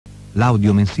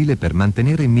l'audio mensile per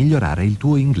mantenere e migliorare il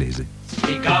tuo inglese.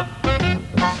 Speak up.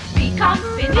 Speak up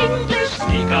in English.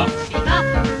 Speak up. Speak up.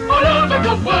 All over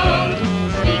the world.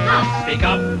 Speak up. Speak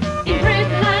up. In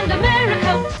Britain and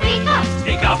America. Speak up.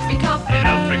 Speak up. Speak up. In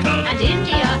Africa and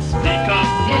India. Speak up.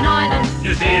 In Ireland,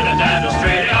 New Zealand and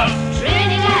Australia.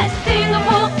 Trinidad,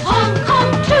 Singapore, Hong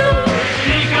Kong too.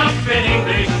 Speak up in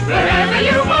English wherever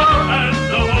you are. And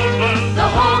the whole world. The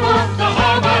whole world. The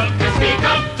whole world can speak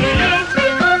up to you.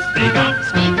 Speak up.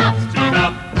 Speak up. Speak up. Speak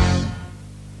up.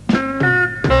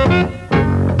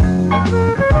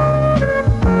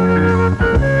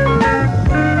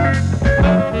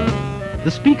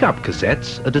 The Speak Up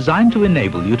cassettes are designed to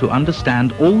enable you to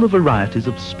understand all the varieties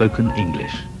of spoken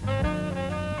English.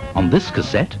 On this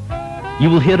cassette, you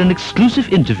will hear an exclusive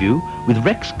interview with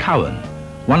Rex Cowan,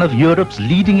 one of Europe's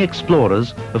leading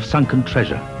explorers of sunken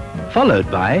treasure, followed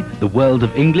by The World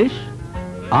of English,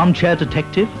 Armchair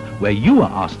Detective, where you are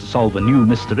asked to solve a new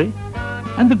mystery,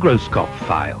 and The Grosskopf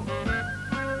File.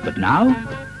 But now,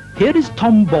 here is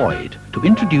Tom Boyd to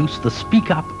introduce the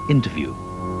Speak Up interview.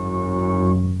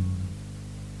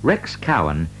 Rex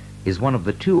Cowan is one of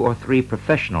the 2 or 3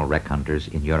 professional wreck hunters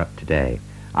in Europe today.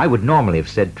 I would normally have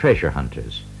said treasure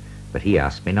hunters, but he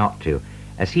asked me not to,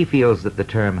 as he feels that the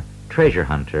term treasure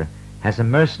hunter has a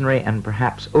mercenary and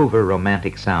perhaps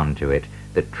over-romantic sound to it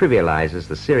that trivializes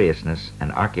the seriousness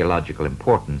and archaeological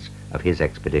importance of his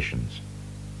expeditions.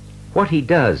 What he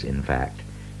does, in fact,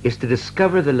 is to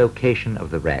discover the location of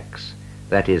the wrecks,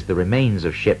 that is, the remains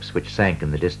of ships which sank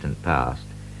in the distant past,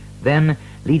 then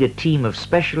lead a team of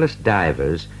specialist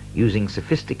divers using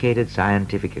sophisticated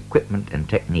scientific equipment and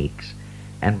techniques,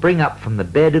 and bring up from the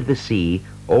bed of the sea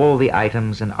all the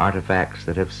items and artifacts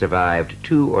that have survived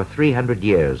 200 or 300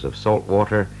 years of salt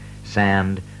water,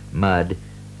 sand, mud,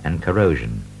 and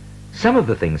corrosion. Some of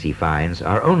the things he finds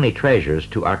are only treasures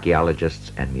to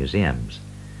archaeologists and museums,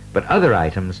 but other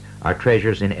items are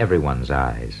treasures in everyone's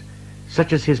eyes,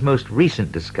 such as his most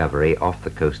recent discovery off the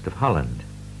coast of Holland,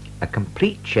 a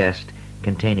complete chest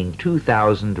containing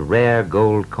 2,000 rare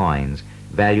gold coins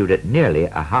valued at nearly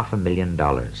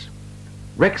 $500,000.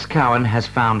 Rex Cowan has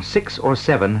found 6 or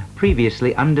 7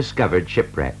 previously undiscovered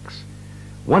shipwrecks,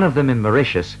 one of them in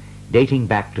Mauritius dating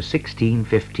back to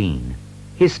 1615.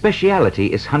 His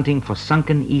speciality is hunting for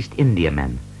sunken East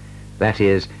Indiamen, that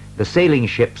is, the sailing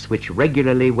ships which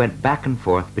regularly went back and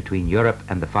forth between Europe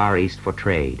and the Far East for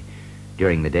trade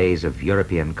during the days of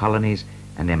European colonies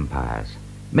and empires.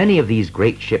 Many of these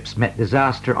great ships met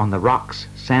disaster on the rocks,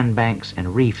 sandbanks,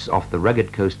 and reefs off the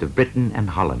rugged coast of Britain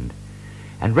and Holland,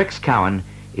 and Rex Cowan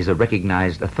is a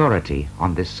recognized authority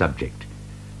on this subject,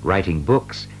 writing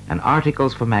books and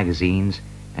articles for magazines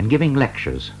and giving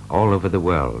lectures all over the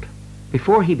world.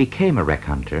 Before he became a wreck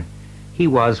hunter, he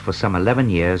was for some 11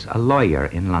 years a lawyer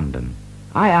in London.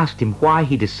 I asked him why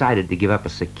he decided to give up a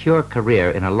secure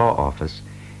career in a law office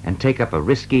and take up a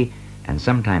risky and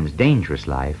sometimes dangerous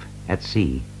life at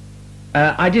sea.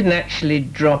 I didn't actually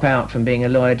drop out from being a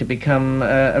lawyer to become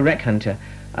a wreck hunter.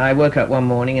 I woke up one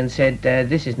morning and said,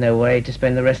 this is no way to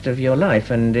spend the rest of your life,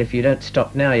 and if you don't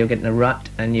stop now you'll get in a rut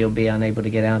and you'll be unable to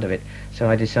get out of it. So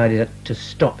I decided to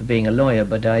stop being a lawyer,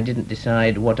 but I didn't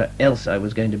decide what else I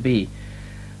was going to be.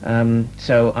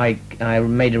 So I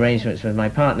made arrangements with my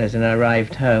partners, and I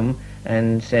arrived home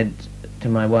and said to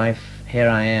my wife, here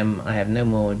I am, I have no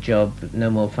more job, no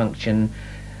more function,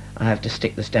 I have to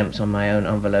stick the stamps on my own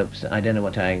envelopes. I don't know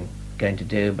what I'm going to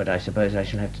do, but I suppose I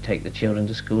shall have to take the children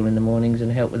to school in the mornings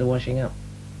and help with the washing up.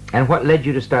 And what led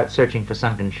you to start searching for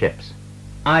sunken ships?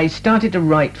 I started to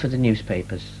write for the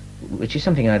newspapers, which is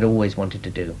something I'd always wanted to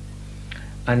do.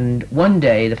 And one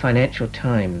day the Financial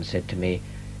Times said to me,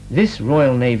 this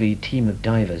Royal Navy team of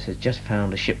divers has just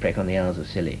found a shipwreck on the Isles of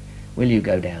Scilly. Will you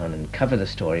go down and cover the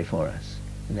story for us?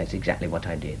 And that's exactly what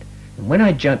I did. And when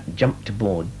I jumped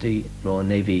aboard the Royal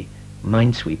Navy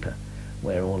minesweeper,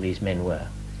 where all these men were,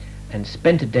 and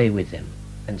spent a day with them,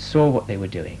 and saw what they were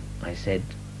doing, I said,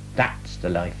 that's the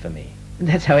life for me. And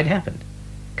that's how it happened.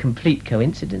 Complete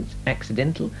coincidence,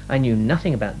 accidental. I knew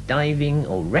nothing about diving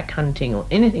or wreck hunting or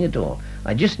anything at all.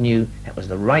 I just knew that was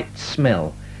the right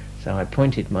smell, so I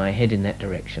pointed my head in that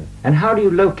direction. And how do you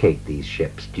locate these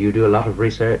ships? Do you do a lot of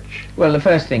research? Well, the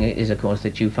first thing is, of course,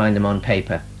 that you find them on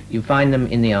paper. You find them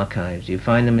in the archives, you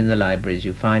find them in the libraries,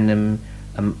 you find them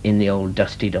in the old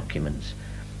dusty documents.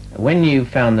 When you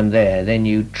found them there, then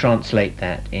you translate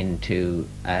that into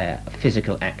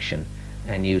physical action,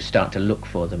 and you start to look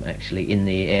for them actually in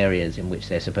the areas in which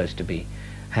they're supposed to be,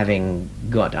 having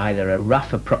got either a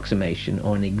rough approximation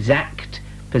or an exact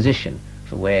position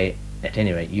for where, at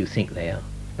any rate, you think they are.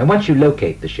 And once you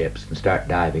locate the ships and start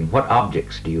diving, what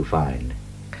objects do you find?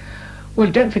 Well,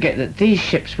 don't forget that these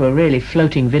ships were really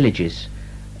floating villages.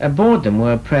 Aboard them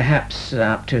were perhaps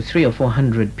up to 300 or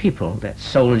 400 people. That's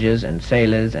soldiers and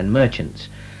sailors and merchants.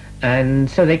 And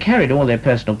so they carried all their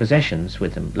personal possessions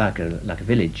with them, like a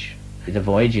village. The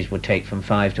voyages would take from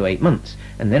 5 to 8 months.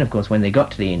 And then, of course, when they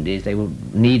got to the Indies, they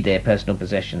would need their personal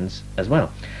possessions as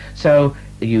well. So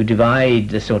you divide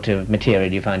the sort of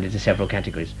material you find into several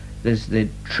categories. There's the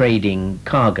trading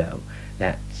cargo.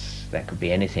 That could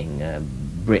be anything,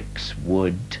 bricks,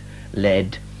 wood,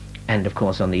 lead, and of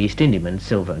course on the East Indiaman,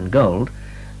 silver and gold.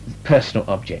 Personal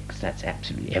objects, that's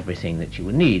absolutely everything that you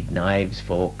would need. Knives,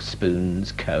 forks,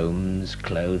 spoons, combs,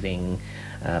 clothing,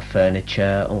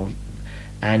 furniture,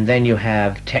 and then you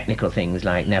have technical things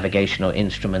like navigational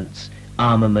instruments,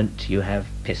 armament. You have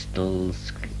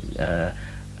pistols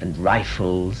and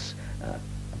rifles,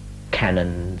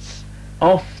 cannons.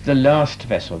 Off the last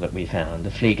vessel that we found, the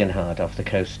Vliegenhard off the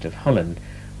coast of Holland,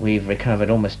 we've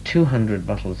recovered almost 200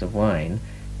 bottles of wine,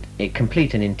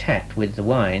 complete and intact, with the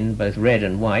wine both red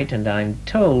and white, and I'm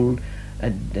told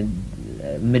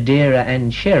Madeira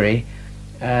and sherry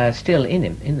still in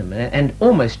them, and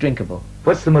almost drinkable.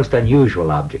 What's the most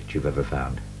unusual object you've ever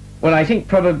found? Well, I think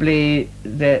probably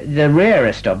the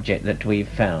rarest object that we've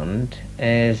found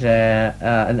is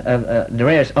the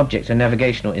rarest objects are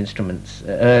navigational instruments,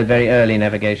 very early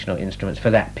navigational instruments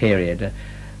for that period.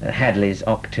 Hadley's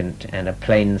octant and a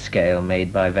plane scale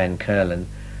made by Van Curlen,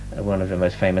 one of the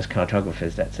most famous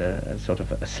cartographers. That's a sort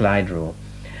of a slide rule.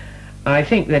 I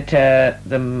think that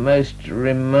the most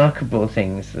remarkable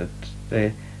things,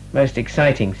 the most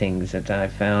exciting things that I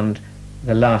found,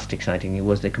 the last exciting thing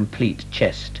was the complete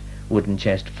chest, wooden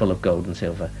chest full of gold and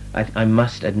silver. I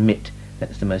must admit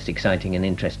that's the most exciting and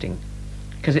interesting,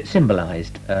 because it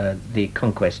symbolized the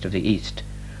conquest of the East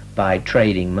by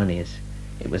trading monies.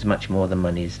 It was much more the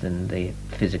monies than the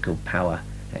physical power,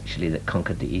 actually, that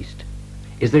conquered the East.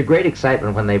 Is there great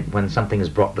excitement when something is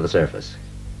brought to the surface?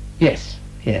 Yes,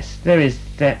 there is.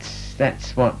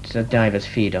 That's what divers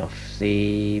feed off,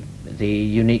 the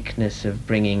uniqueness of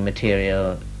bringing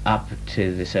material up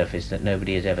to the surface that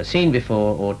nobody has ever seen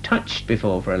before or touched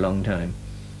before for a long time.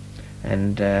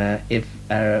 And if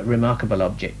a remarkable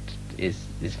object is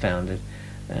found,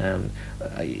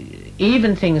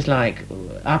 even things like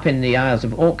up in the Isles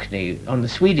of Orkney on the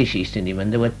Swedish East Indiaman,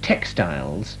 there were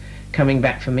textiles coming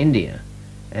back from India,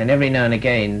 and every now and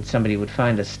again somebody would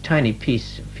find a tiny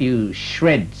piece, a few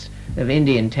shreds of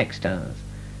Indian textiles,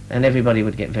 and everybody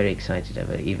would get very excited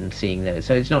over even seeing those.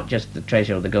 So it's not just the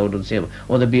treasure or the gold or the silver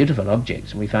or the beautiful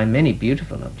objects, and we find many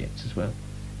beautiful objects as well.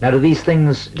 Now, do these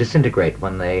things disintegrate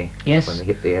when they Yes, when they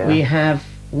hit the air?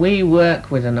 we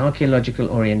work with an archaeological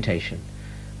orientation.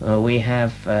 We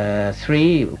have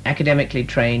 3 academically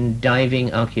trained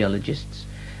diving archaeologists,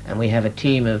 and we have a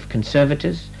team of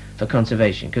conservators for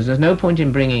conservation, because there's no point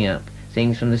in bringing up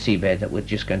things from the seabed that were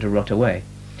just going to rot away.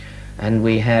 And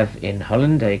we have in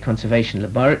Holland a conservation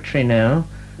laboratory now.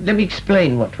 Let me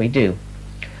explain what we do.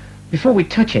 Before we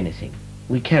touch anything,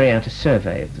 we carry out a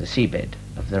survey of the seabed,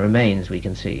 of the remains we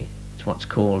can see. It's what's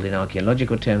called in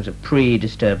archaeological terms a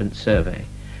pre-disturbance survey,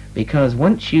 because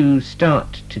once you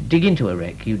start to dig into a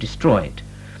wreck, you destroy it.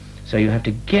 So you have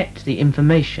to get the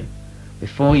information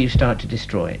before you start to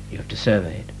destroy it. You have to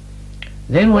survey it.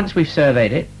 Then once we've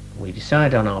surveyed it, we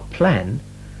decide on our plan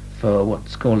for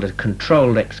what's called a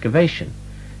controlled excavation.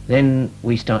 Then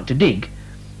we start to dig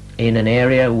in an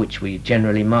area which we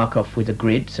generally mark off with a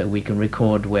grid so we can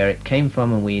record where it came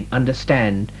from, and we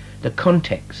understand the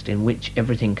context in which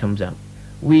everything comes up.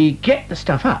 We get the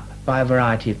stuff up by a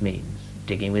variety of means: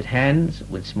 digging with hands,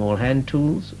 with small hand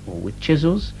tools, or with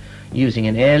chisels, using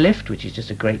an airlift, which is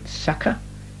just a great sucker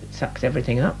that sucks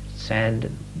everything up, sand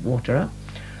and water up,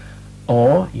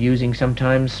 or using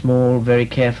sometimes small, very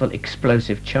careful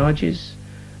explosive charges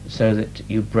so that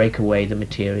you break away the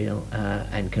material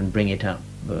and can bring it up,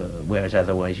 whereas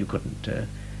otherwise you couldn't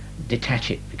detach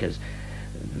it, because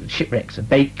shipwrecks are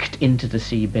baked into the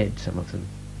seabed, some of them,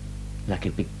 like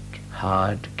a big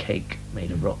hard cake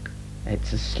made of rock.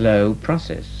 It's a slow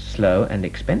process, slow and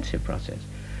expensive process,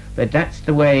 but that's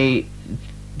the way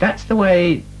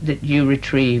that you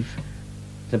retrieve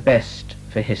the best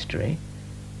for history,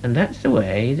 and that's the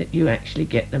way that you actually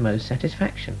get the most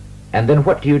satisfaction. And then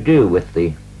what do you do with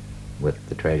the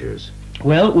treasures?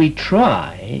 Well, we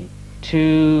try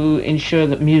to ensure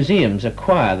that museums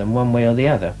acquire them one way or the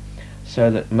other,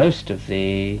 so that most of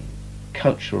the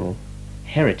cultural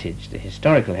heritage, the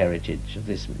historical heritage of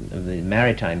the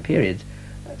maritime periods,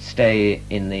 stay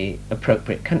in the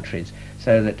appropriate countries.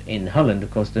 So that in Holland, of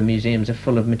course, the museums are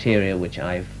full of material which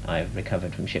I've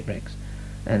recovered from shipwrecks,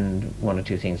 and 1 or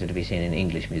 2 things are to be seen in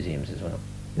English museums as well.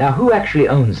 Now, who actually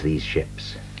owns these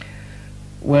ships?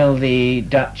 Well, the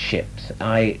Dutch ships,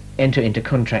 I enter into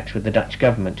contracts with the Dutch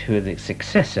government, who are the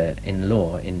successor in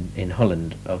law in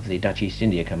Holland of the Dutch East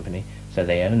India Company, so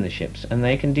they own the ships, and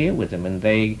they can deal with them, and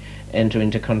they enter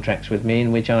into contracts with me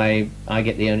in which I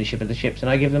get the ownership of the ships, and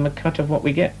I give them a cut of what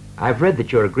we get. I've read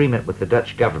that your agreement with the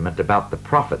Dutch government about the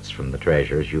profits from the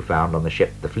treasures you found on the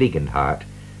ship the Vliegendhart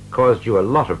caused you a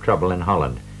lot of trouble in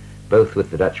Holland, both with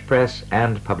the Dutch press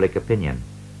and public opinion.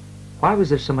 Why was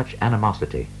there so much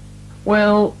animosity?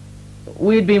 Well,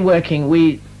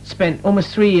 we spent almost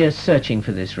 3 years searching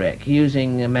for this wreck,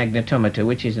 using a magnetometer,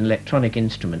 which is an electronic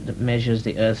instrument that measures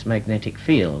the Earth's magnetic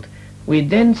field. We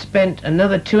then spent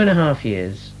another 2.5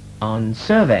 years on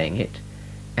surveying it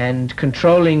and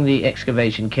controlling the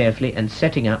excavation carefully and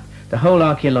setting up the whole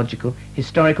archaeological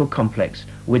historical complex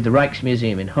with the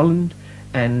Rijksmuseum in Holland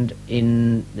and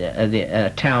in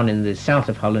the town in the south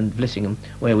of Holland, Vlissingen,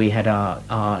 where we had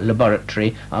our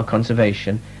laboratory, our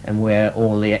conservation, and where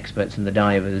all the experts and the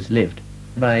divers lived.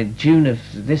 By June of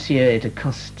this year, it had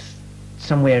cost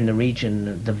somewhere in the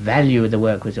region, the value of the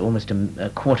work was almost a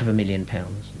 £250,000,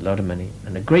 a lot of money,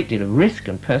 and a great deal of risk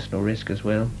and personal risk as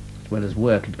well as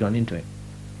work had gone into it.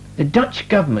 The Dutch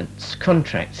government's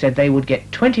contract said they would get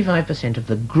 25% of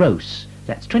the gross.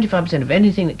 That's 25% of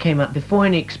anything that came out before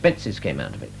any expenses came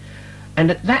out of it. And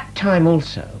at that time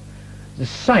also, the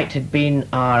site had been,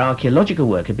 our archaeological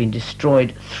work had been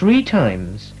destroyed 3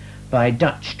 times by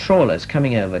Dutch trawlers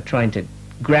coming over trying to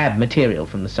grab material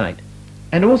from the site.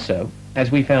 And also, as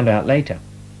we found out later,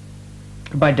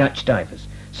 by Dutch divers.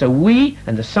 So we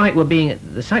and the site was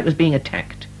being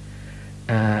attacked.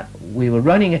 We were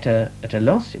running at a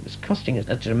loss. It was costing us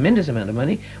a tremendous amount of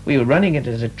money. We were running it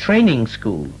as a training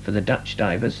school for the Dutch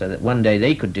divers so that one day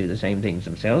they could do the same things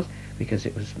themselves, because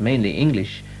it was mainly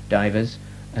English divers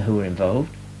who were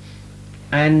involved.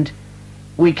 And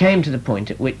we came to the point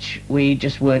at which we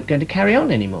just weren't going to carry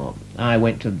on anymore. I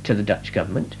went to the Dutch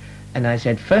government and I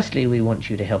said, firstly, we want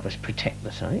you to help us protect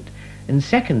the site, and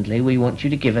secondly, we want you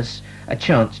to give us a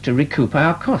chance to recoup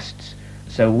our costs.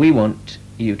 So we want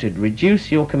you to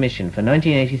reduce your commission for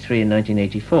 1983 and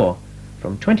 1984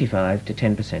 from 25 to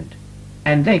 10%.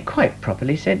 And they quite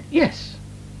properly said, yes,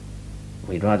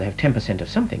 we'd rather have 10% of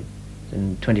something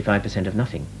than 25% of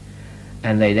nothing.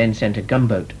 And they then sent a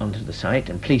gunboat onto the site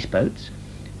and police boats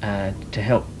to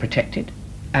help protect it,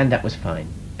 and that was fine.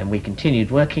 And we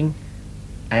continued working,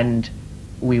 and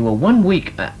we were 1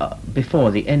 week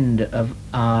before the end of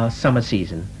our summer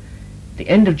season, the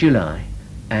end of July,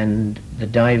 and the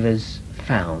divers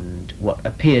found what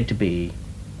appeared to be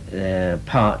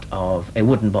part of a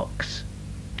wooden box,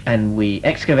 and we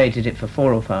excavated it for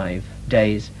 4 or 5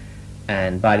 days,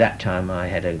 and by that time I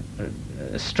had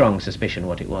a strong suspicion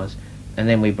what it was, and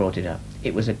then we brought it up.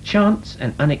 It was a chance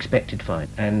and unexpected find,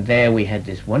 and there we had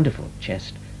this wonderful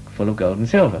chest full of gold and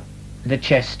silver. The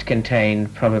chest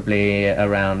contained probably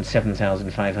around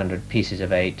 7,500 pieces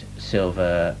of 8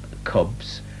 silver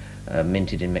cobs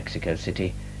minted in Mexico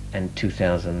City, and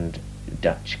 2,000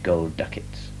 Dutch gold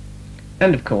ducats.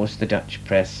 And of course the Dutch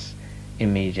press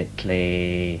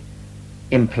immediately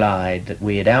implied that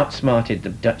we had outsmarted the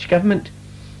Dutch government,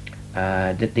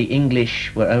 that the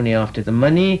English were only after the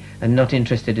money and not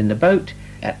interested in the boat.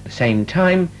 At the same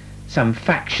time, some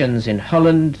factions in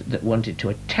Holland that wanted to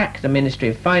attack the Ministry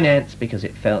of Finance because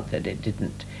it felt that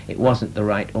it wasn't the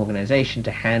right organization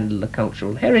to handle the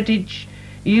cultural heritage,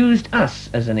 used us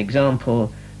as an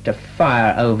example to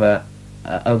fire over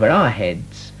our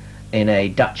heads in a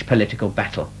Dutch political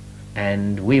battle,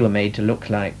 and we were made to look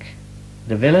like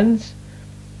the villains,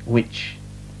 which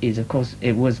is, of course,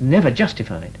 it was never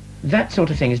justified. That sort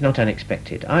of thing is not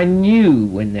unexpected. I knew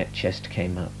when that chest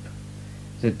came up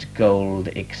that gold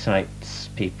excites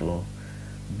people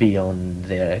beyond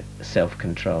their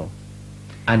self-control,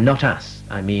 and not us.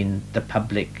 I mean the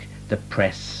public, the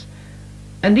press,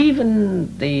 and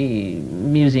even the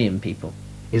museum people.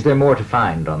 Is there more to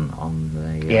find on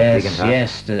the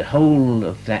Yes, the whole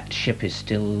of that ship is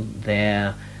still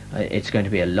there. It's going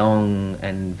to be a long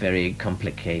and very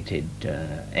complicated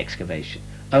excavation.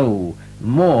 Oh,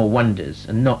 more wonders,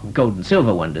 and not gold and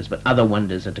silver wonders, but other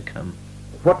wonders are to come.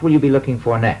 What will you be looking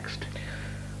for next?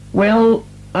 Well,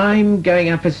 I'm going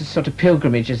up as a sort of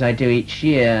pilgrimage, as I do each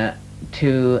year,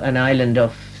 to an island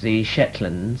off the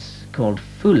Shetlands called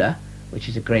Fula, which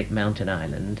is a great mountain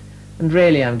island. And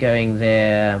really I'm going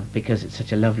there because it's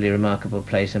such a lovely, remarkable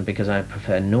place, and because I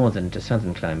prefer northern to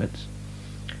southern climates.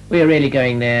 We are really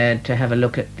going there to have a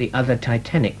look at the other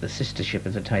Titanic, the sister ship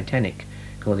of the Titanic,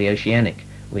 called the Oceanic,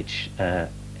 which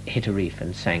hit a reef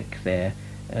and sank there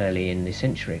early in the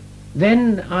century.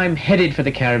 Then I'm headed for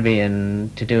the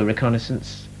Caribbean to do a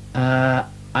reconnaissance.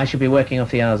 I shall be working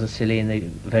off the Isles of Scilly in the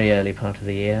very early part of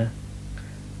the year,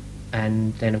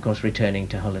 and then of course returning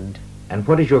to Holland. And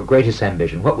what is your greatest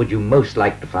ambition? What would you most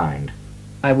like to find?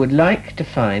 I would like to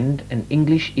find an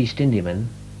English East Indiaman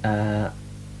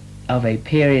of a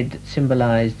period that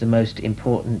symbolised the most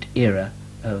important era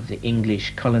of the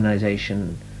English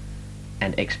colonisation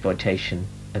and exploitation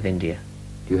of India.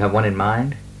 Do you have one in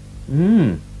mind?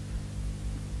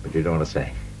 But you don't want to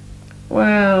say.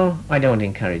 Well, I don't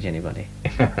encourage anybody.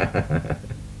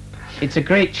 It's a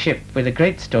great ship with a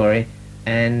great story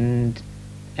and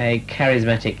a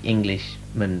charismatic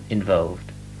Englishman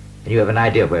involved. And you have an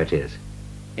idea where it is?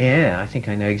 Yeah, I think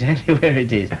I know exactly where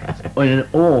it is. It's in an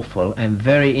awful and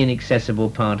very inaccessible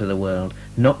part of the world,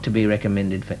 not to be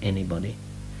recommended for anybody.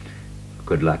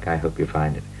 Good luck. I hope you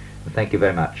find it. Well, thank you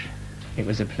very much. It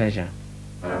was a pleasure.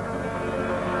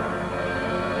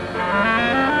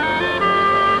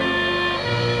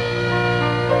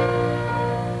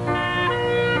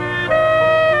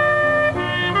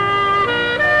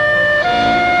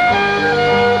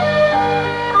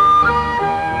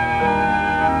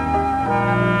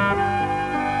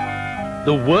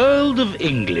 The World of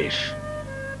English,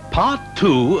 Part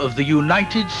 2 of the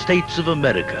United States of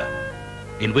America,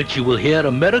 in which you will hear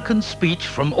American speech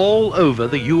from all over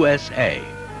the USA,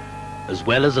 as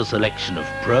well as a selection of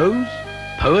prose,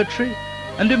 poetry,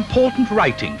 and important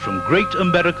writing from great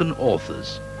American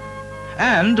authors,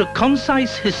 and a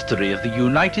concise history of the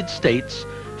United States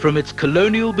from its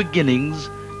colonial beginnings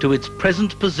to its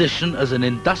present position as an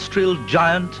industrial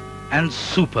giant and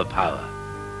superpower.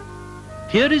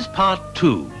 Here is Part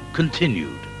 2,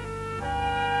 continued.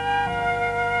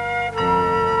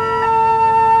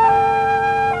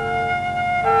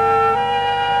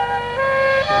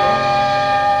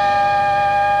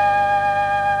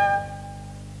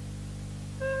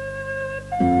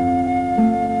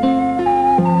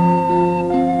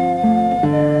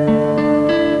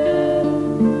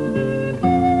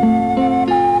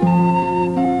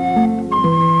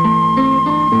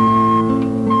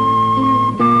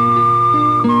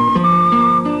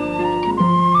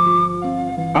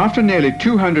 After nearly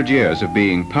 200 years of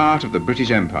being part of the British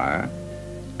Empire,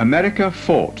 America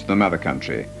fought the mother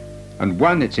country and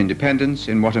won its independence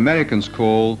in what Americans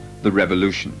call the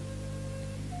Revolution.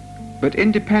 But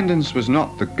independence was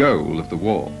not the goal of the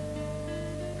war.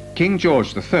 King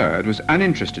George III was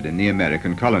uninterested in the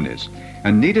American colonies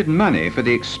and needed money for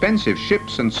the expensive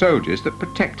ships and soldiers that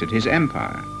protected his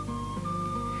empire.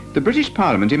 The British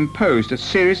Parliament imposed a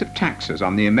series of taxes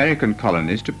on the American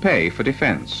colonies to pay for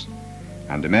defence.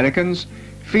 And Americans,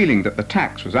 feeling that the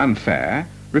tax was unfair,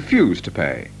 refused to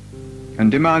pay and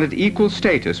demanded equal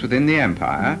status within the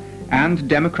empire and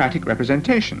democratic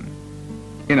representation.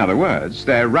 In other words,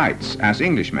 their rights as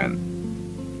Englishmen.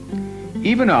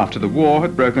 Even after the war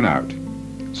had broken out,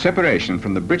 separation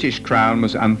from the British Crown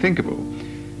was unthinkable,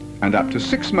 and up to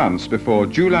 6 months before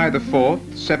July the 4th,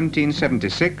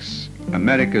 1776,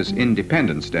 America's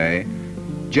Independence Day,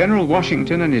 General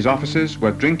Washington and his officers were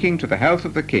drinking to the health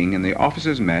of the king in the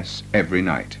officers' mess every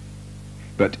night.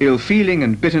 But ill-feeling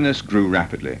and bitterness grew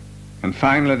rapidly, and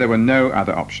finally there were no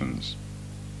other options.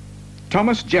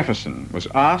 Thomas Jefferson was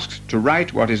asked to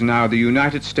write what is now the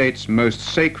United States' most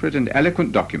sacred and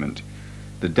eloquent document,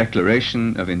 the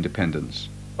Declaration of Independence.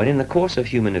 But in the course of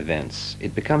human events,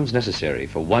 it becomes necessary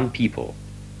for one people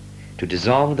to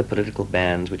dissolve the political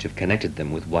bands which have connected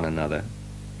them with one another,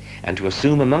 and to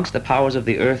assume amongst the powers of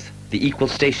the earth the equal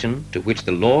station to which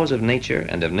the laws of nature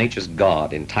and of nature's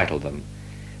God entitle them.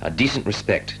 A decent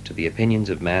respect to the opinions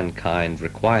of mankind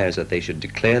requires that they should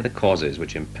declare the causes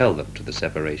which impel them to the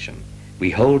separation.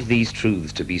 We hold these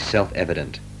truths to be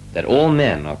self-evident, that all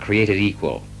men are created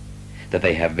equal, that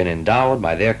they have been endowed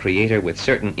by their Creator with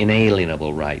certain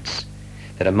inalienable rights,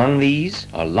 that among these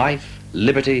are life,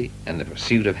 liberty, and the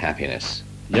pursuit of happiness.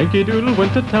 Yankee Doodle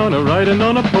went to town a-riding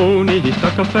on a pony. He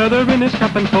stuck a feather in his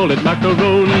cap and called it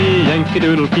macaroni. Yankee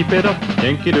Doodle, keep it up,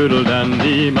 Yankee Doodle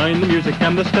dandy. Mind the music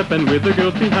and the step, and with the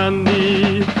girls be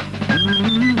handy.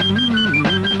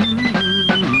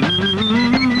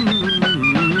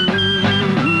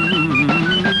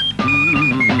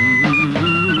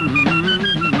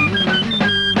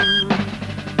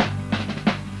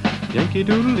 Yankee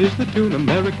Doodle is the tune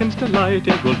Americans delight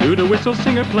in. We'll do the whistle,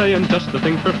 singer, play, and just the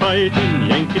thing for fighting.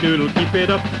 Yankee Doodle, keep it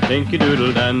up, Yankee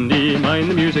Doodle dandy. Mind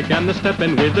the music and the step,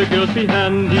 and with the girls be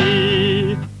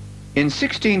handy. In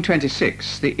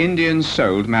 1626, the Indians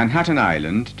sold Manhattan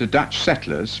Island to Dutch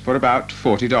settlers for about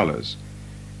 $40,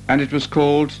 and it was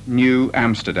called New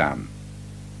Amsterdam.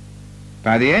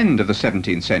 By the end of the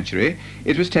 17th century,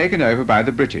 it was taken over by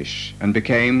the British and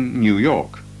became New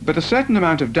York. But a certain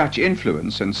amount of Dutch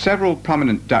influence and several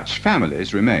prominent Dutch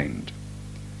families remained,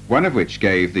 one of which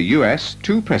gave the US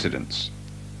 2 presidents,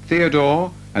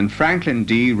 Theodore and Franklin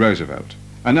D. Roosevelt.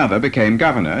 Another became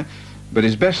governor, but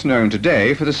is best known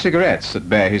today for the cigarettes that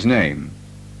bear his name,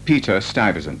 Peter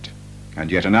Stuyvesant.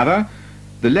 And yet another,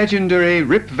 the legendary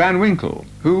Rip Van Winkle,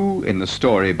 who, in the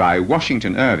story by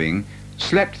Washington Irving,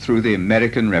 slept through the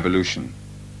American Revolution.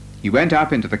 He went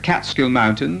up into the Catskill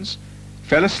Mountains,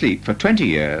 fell asleep for 20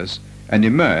 years, and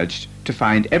emerged to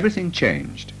find everything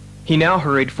changed. He now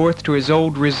hurried forth to his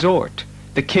old resort,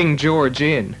 the King George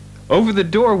Inn. Over the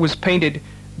door was painted,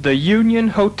 "The Union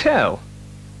Hotel."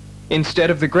 Instead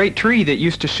of the great tree that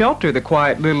used to shelter the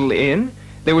quiet little inn,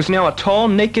 there was now a tall,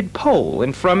 naked pole,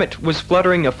 and from it was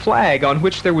fluttering a flag on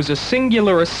which there was a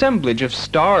singular assemblage of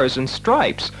stars and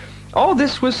stripes. All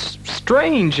this was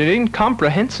strange and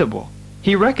incomprehensible.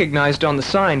 He recognized on the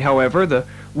sign, however, the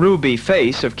ruby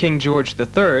face of King George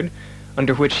III,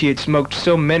 under which he had smoked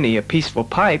so many a peaceful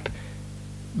pipe,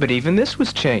 but even this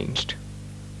was changed.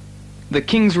 The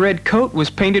king's red coat was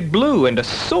painted blue, and a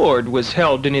sword was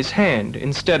held in his hand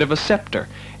instead of a scepter,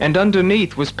 and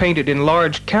underneath was painted in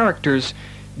large characters,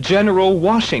 "General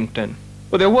Washington."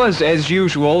 Well, there was, as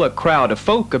usual, a crowd of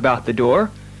folk about the door,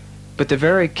 but the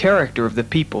very character of the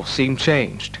people seemed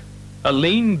changed. A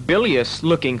lean,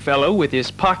 bilious-looking fellow with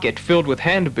his pocket filled with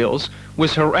handbills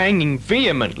was haranguing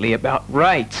vehemently about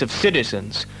rights of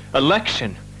citizens,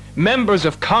 election, members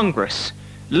of Congress,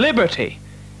 liberty,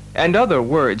 and other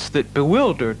words that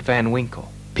bewildered Van Winkle.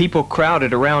 People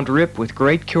crowded around Rip with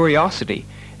great curiosity,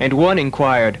 and one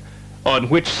inquired on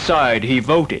which side he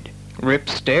voted. Rip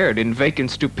stared in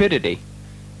vacant stupidity.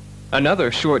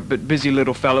 Another short but busy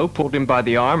little fellow pulled him by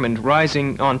the arm and,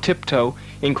 rising on tiptoe,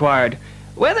 inquired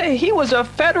whether he was a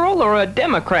Federal or a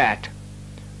Democrat.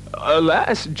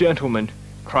 "Alas, gentlemen,"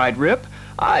 cried Rip,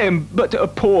 "I am but a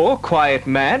poor, quiet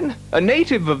man, a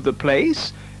native of the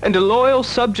place, and a loyal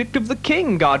subject of the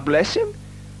king, God bless him."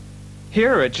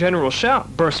 Here a general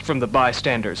shout burst from the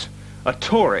bystanders. "A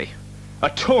Tory! A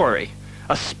Tory!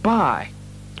 A spy!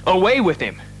 Away with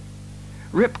him!"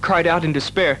 Rip cried out in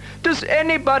despair, "Does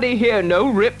anybody here know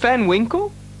Rip Van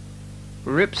Winkle?"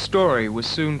 Rip's story was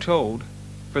soon told,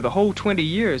 for the whole 20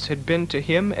 years had been to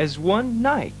him as one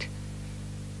night.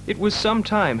 It was some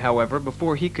time, however,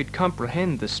 before he could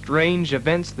comprehend the strange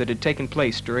events that had taken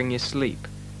place during his sleep.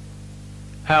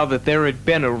 How that there had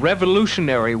been a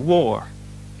revolutionary war,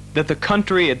 that the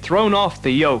country had thrown off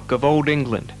the yoke of old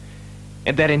England,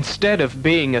 and that instead of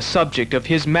being a subject of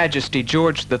His Majesty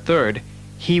George III,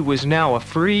 he was now a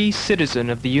free citizen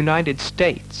of the United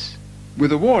States. With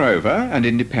the war over and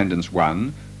independence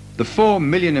won, the 4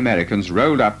 million Americans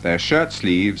rolled up their shirt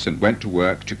sleeves and went to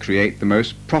work to create the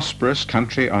most prosperous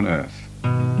country on earth.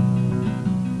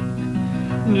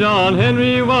 John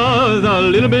Henry was a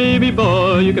little baby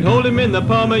boy, you could hold him in the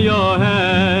palm of your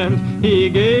hand. He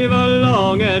gave a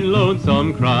long and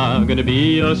lonesome cry, I'm gonna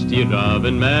be a steel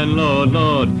driving man, Lord,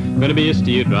 Lord, gonna be a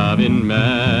steel driving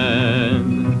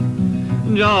man.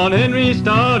 John Henry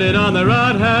started on the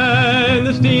right hand,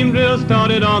 the steam drill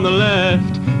started on the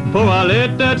left. For I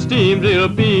let that steam drill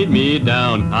beat me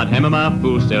down, I'd hammer my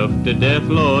fool self to death,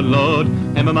 Lord, Lord,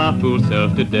 hammer my fool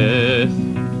self to death.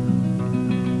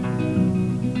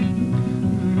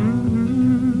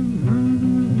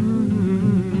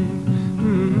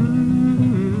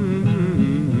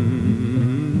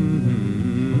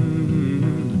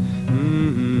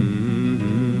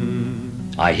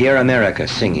 I hear America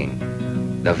singing,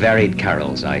 the varied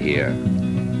carols I hear,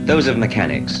 those of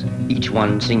mechanics, each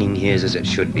one singing his as it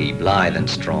should be, blithe and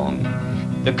strong.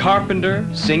 The carpenter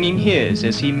singing his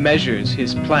as he measures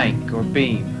his plank or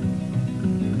beam.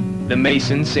 The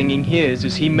mason singing his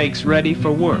as he makes ready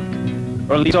for work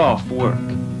or leaves off work.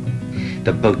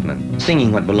 The boatman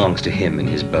singing what belongs to him in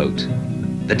his boat.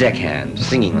 The deckhand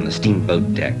singing on the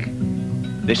steamboat deck.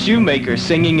 The shoemaker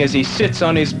singing as he sits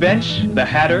on his bench, the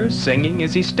hatter singing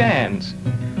as he stands.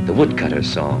 The woodcutter's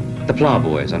song, the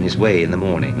plowboy's on his way in the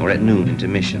morning, or at noon into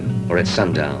mission, or at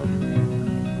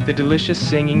sundown. The delicious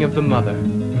singing of the mother,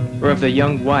 or of the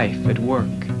young wife at work,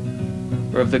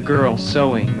 or of the girl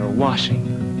sewing or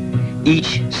washing.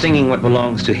 Each singing what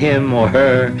belongs to him or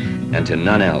her, and to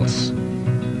none else.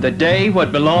 The day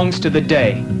what belongs to the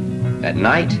day. At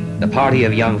night, the party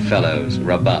of young fellows,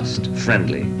 robust,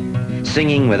 friendly,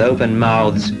 singing with open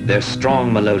mouths their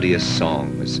strong melodious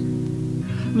songs.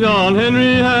 John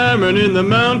Henry hammered in the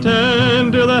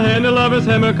mountain till the handle of his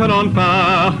hammer caught on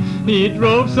fire. He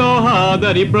drove so hard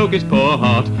that he broke his poor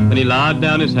heart, and he laid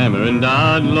down his hammer and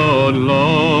died, Lord,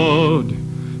 Lord.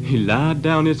 he laid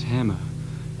down his hammer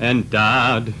and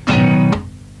died.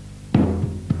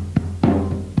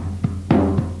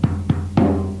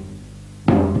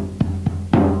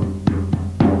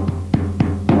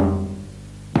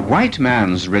 White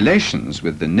man's relations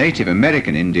with the Native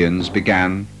American Indians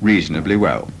began reasonably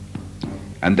well,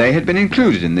 and they had been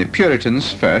included in the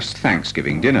Puritans' first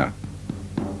Thanksgiving dinner.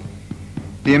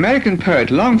 The American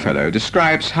poet Longfellow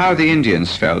describes how the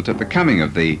Indians felt at the coming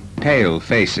of the Pale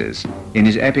Faces in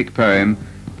his epic poem,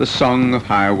 The Song of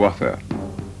Hiawatha.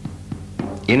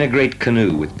 In a great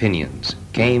canoe with pinions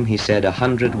came, he said,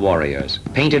 100 warriors.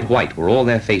 Painted white were all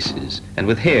their faces, and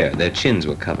with hair their chins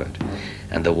were covered.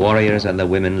 And the warriors and the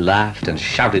women laughed and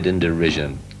shouted in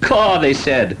derision. "Caw," they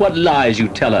said, "what lies you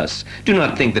tell us! Do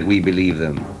not think that we believe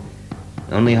them."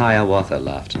 Only Hiawatha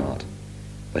laughed not,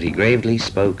 but he gravely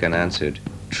spoke and answered,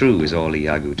 "True is all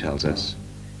Iago tells us.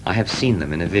 I have seen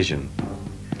them in a vision.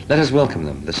 Let us welcome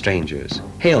them, the strangers,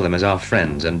 hail them as our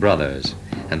friends and brothers,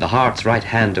 and the heart's right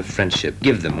hand of friendship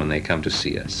give them when they come to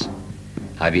see us.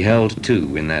 I beheld,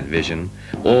 too, in that vision,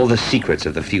 all the secrets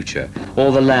of the future.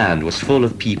 All the land was full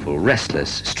of people,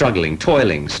 restless, struggling,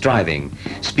 toiling, striving,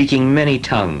 speaking many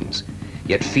tongues,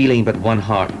 yet feeling but one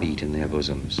heartbeat in their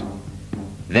bosoms.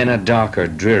 Then a darker,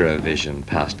 drearer vision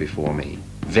passed before me,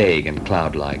 vague and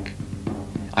cloud-like.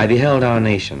 I beheld our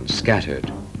nation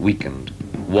scattered, weakened,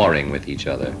 warring with each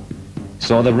other,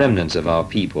 saw the remnants of our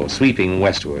people sweeping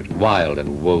westward, wild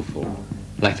and woeful,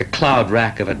 like the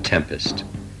cloud-rack of a tempest,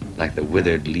 like the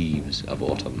withered leaves of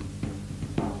autumn."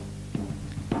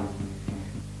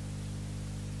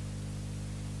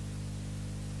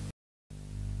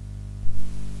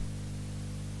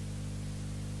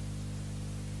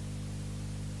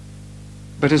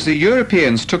 But as the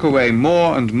Europeans took away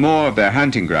more and more of their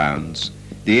hunting grounds,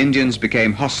 the Indians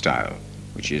became hostile,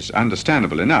 which is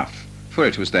understandable enough, for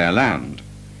it was their land.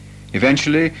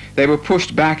 Eventually, they were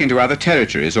pushed back into other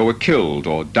territories or were killed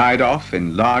or died off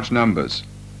in large numbers.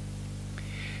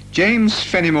 James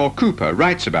Fenimore Cooper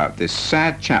writes about this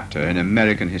sad chapter in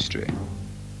American history.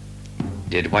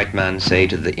 Did white man say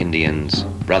to the Indians,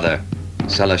 "Brother,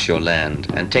 sell us your land,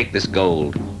 and take this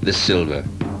gold, this silver,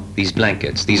 these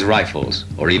blankets, these rifles,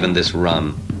 or even this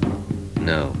rum"?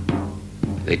 No.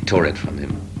 They tore it from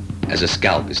him, as a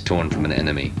scalp is torn from an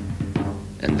enemy,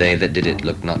 and they that did it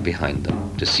looked not behind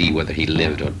them to see whether he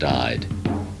lived or died.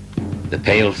 The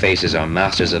pale faces are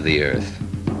masters of the earth,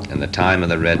 and the time of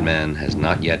the red man has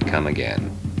not yet come again.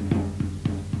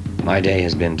 My day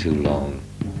has been too long.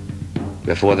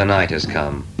 Before the night has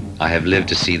come, I have lived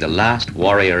to see the last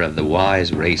warrior of the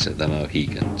wise race of the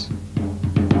Mohicans.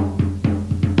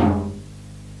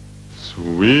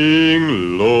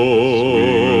 Swing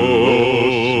low,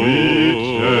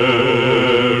 sweet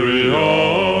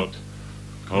chariot,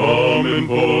 come and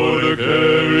board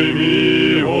carry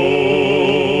me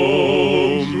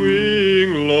home.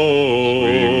 Swing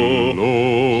low,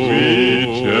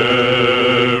 sweet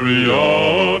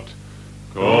chariot,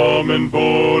 come and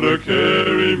board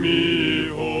carry me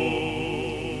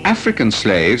home. African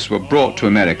slaves were brought to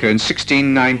America in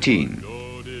 1619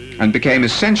 and became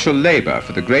essential labor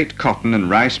for the great cotton and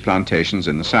rice plantations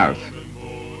in the South.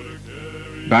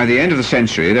 By the end of the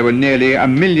century, there were nearly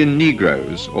 1 million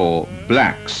Negroes, or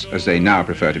blacks as they now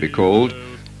prefer to be called,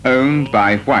 owned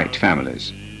by white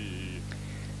families.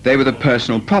 They were the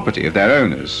personal property of their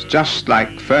owners, just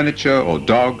like furniture or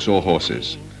dogs or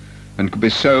horses, and could be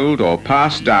sold or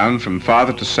passed down from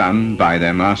father to son by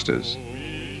their masters.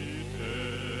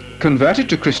 Converted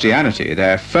to Christianity,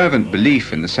 their fervent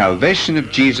belief in the salvation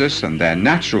of Jesus and their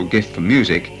natural gift for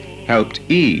music helped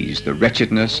ease the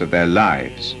wretchedness of their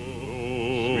lives.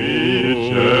 Sweet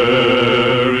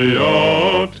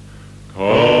chariot,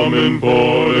 come and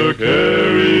board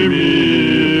carry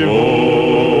me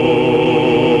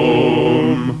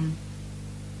home.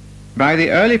 By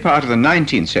the early part of the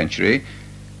 19th century,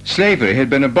 slavery had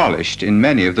been abolished in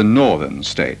many of the northern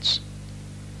states.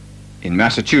 In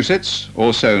Massachusetts,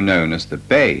 also known as the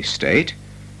Bay State,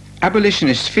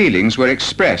 abolitionist feelings were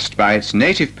expressed by its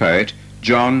native poet,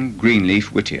 John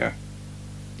Greenleaf Whittier.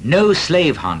 No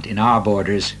slave hunt in our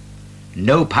borders,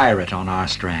 no pirate on our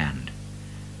strand,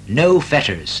 no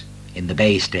fetters in the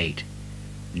Bay State,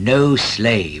 no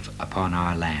slave upon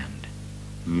our land.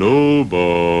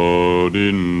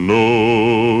 Nobody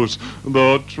knows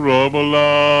the trouble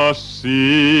I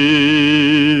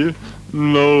see.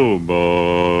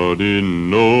 Nobody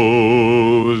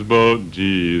knows but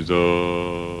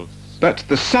Jesus. But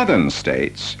the southern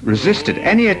states resisted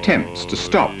any attempts to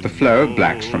stop the flow of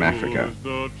blacks from Africa.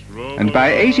 And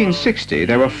by 1860,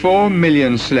 there were 4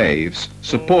 million slaves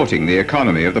supporting the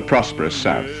economy of the prosperous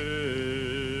South.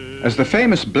 As the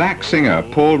famous black singer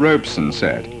Paul Robeson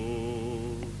said,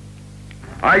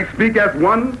 I speak as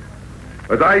one,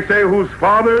 as I say, whose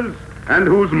fathers and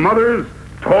whose mothers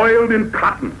toiled in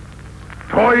cotton,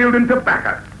 toiled in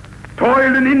tobacco,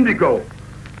 toiled in indigo,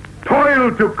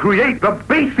 toiled to create the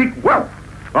basic wealth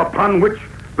upon which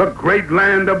the great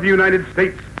land of the United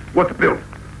States was built.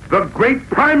 The great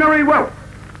primary wealth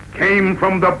came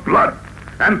from the blood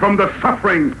and from the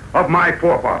suffering of my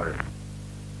forefathers.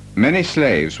 many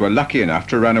slaves were lucky enough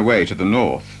to run away to the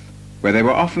north, where they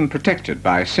were often protected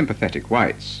by sympathetic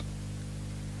whites.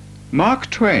 Mark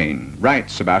Twain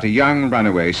writes about a young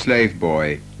runaway slave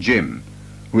boy, Jim,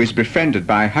 who is befriended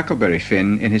by Huckleberry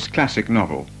Finn in his classic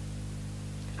novel.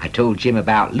 I told Jim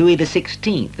about Louis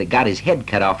XVI that got his head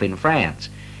cut off in France,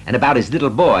 and about his little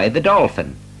boy, the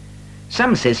dolphin.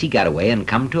 Some says he got away and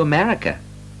come to America.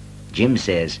 Jim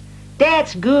says,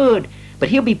 "That's good, but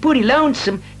he'll be pretty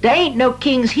lonesome. There ain't no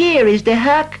kings here, is there,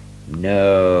 Huck?"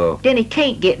 "No." "Then he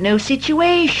can't get no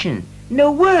situation,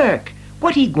 no work.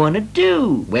 What he gonna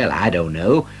do?" "Well, I don't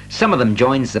know. Some of them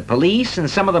joins the police, and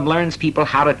some of them learns people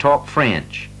how to talk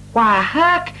French." "Why,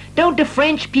 Huck, don't the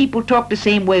French people talk the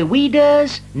same way we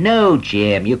does?" "No,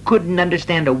 Jim, you couldn't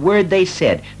understand a word they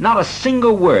said, not a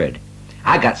single word.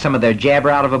 I got some of their jabber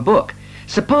out of a book.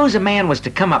 Suppose a man was to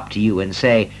come up to you and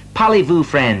say, 'Parlez-vous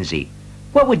Franzy?'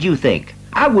 What would you think?"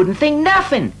 "I wouldn't think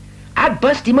nothing. I'd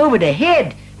bust him over the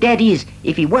head, that is,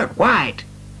 if he weren't white.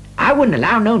 I wouldn't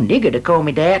allow no nigger to call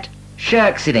me that."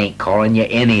 "Shucks, it ain't calling you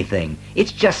anything.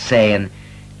 It's just saying,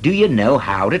 'Do you know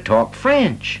how to talk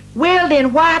French?'" "Well,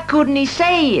 then why couldn't he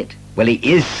say it?" "Well, he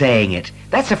is saying it.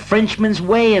 That's a Frenchman's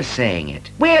way of saying it."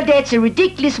 "Well, that's a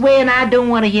ridiculous way, and I don't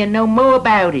want to hear no more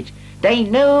about it. There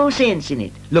ain't no sense in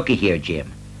it." "Looky here,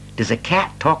 Jim. Does a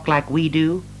cat talk like we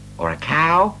do? Or a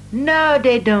cow?" "No,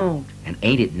 they don't." "And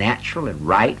ain't it natural and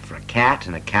right for a cat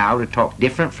and a cow to talk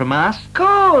different from us?"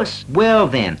 "Course." "Well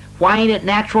then, why ain't it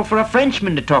natural for a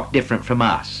Frenchman to talk different from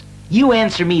us? You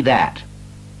answer me that."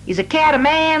 "Is a cat a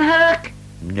man, Huck?"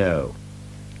 "No."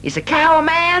 "Is a cow a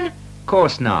man?"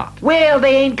 "Course not." "Well,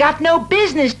 they ain't got no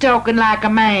business talking like a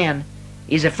man.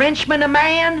 Is a Frenchman a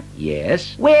man?"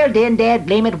 "Yes." "Well, then, dad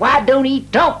blame it, why don't he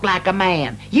talk like a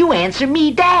man? You answer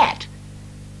me that."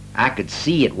 I could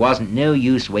see it wasn't no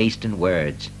use wasting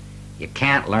words. You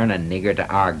can't learn a nigger to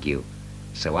argue,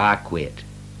 so I quit.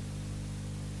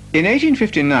 In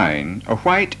 1859, a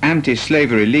white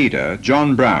anti-slavery leader,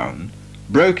 John Brown,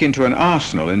 broke into an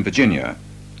arsenal in Virginia,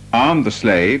 armed the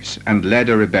slaves, and led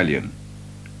a rebellion.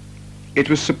 It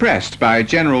was suppressed by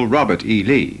General Robert E.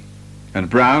 Lee, and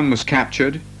Brown was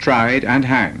captured, tried, and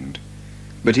hanged,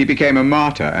 but he became a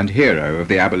martyr and hero of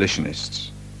the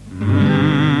abolitionists.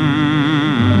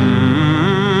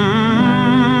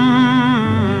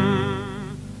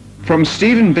 From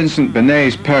Stephen Vincent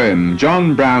Benet's poem,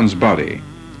 John Brown's Body,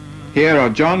 here are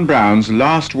John Brown's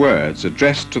last words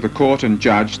addressed to the court and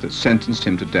judge that sentenced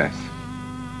him to death.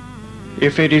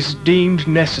 If it is deemed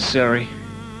necessary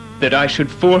that I should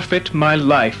forfeit my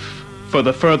life for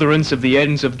the furtherance of the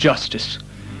ends of justice,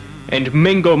 and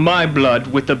mingle my blood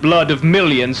with the blood of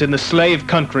millions in the slave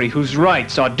country whose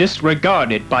rights are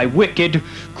disregarded by wicked,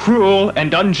 cruel,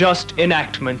 and unjust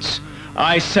enactments,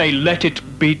 I say let it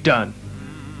be done.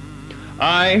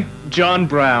 I, John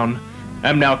Brown,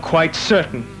 am now quite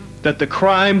certain that the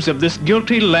crimes of this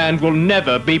guilty land will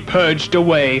never be purged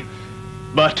away,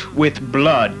 but with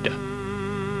blood.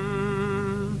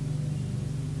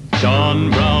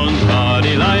 John Brown's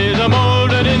body lies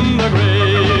a-mouldered in the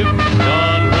grave.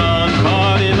 John Brown's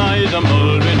body lies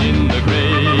a-mouldered in the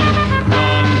grave.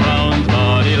 John Brown's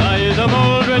body lies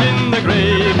a-mouldered in the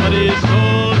grave, but his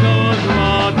soul goes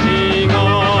marching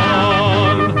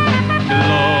on.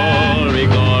 Glory,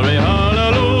 glory,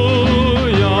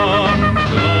 hallelujah.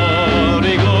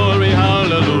 Glory, glory,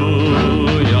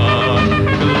 hallelujah.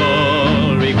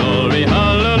 Glory, glory,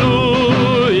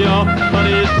 hallelujah. But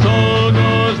his soul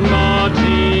goes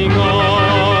marching on.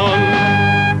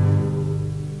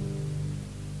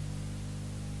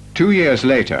 2 years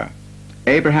later,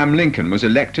 Abraham Lincoln was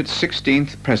elected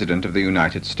 16th President of the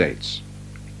United States.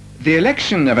 The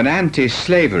election of an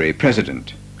anti-slavery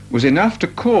president was enough to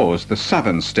cause the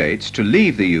southern states to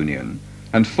leave the Union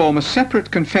and form a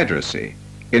separate confederacy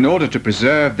in order to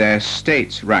preserve their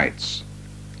states' rights.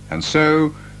 And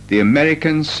so the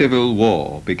American Civil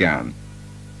War began.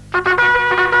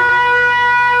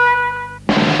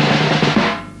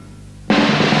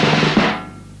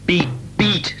 Beat,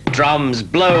 beat, drums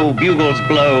blow, bugles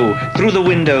blow, through the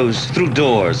windows, through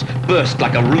doors, burst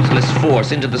like a ruthless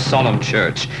force into the solemn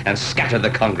church and scatter the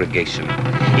congregation,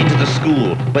 into the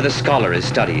school where the scholar is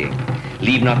studying.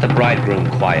 Leave not the bridegroom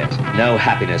quiet. No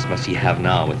happiness must he have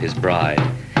now with his bride,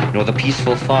 nor the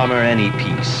peaceful farmer any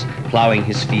peace, plowing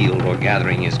his field or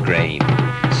gathering his grain.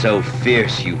 So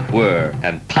fierce you whir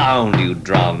and pound, you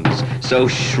drums, so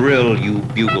shrill you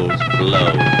bugles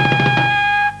blow.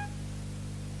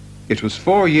 It was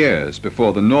 4 years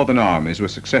before the northern armies were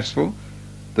successful,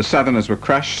 the southerners were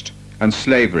crushed, and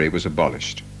slavery was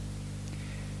abolished.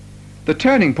 The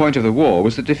turning point of the war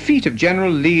was the defeat of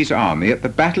General Lee's army at the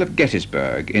Battle of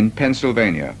Gettysburg in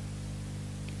Pennsylvania.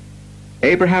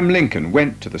 Abraham Lincoln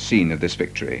went to the scene of this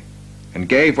victory and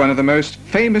gave one of the most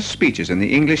famous speeches in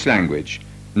the English language,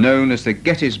 known as the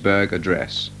Gettysburg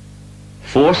Address.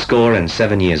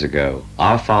 77 years ago,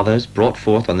 our fathers brought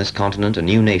forth on this continent a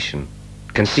new nation,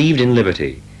 conceived in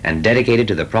liberty and dedicated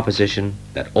to the proposition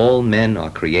that all men are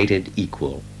created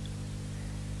equal.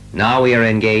 Now we are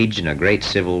engaged in a great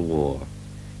civil war,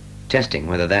 testing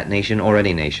whether that nation or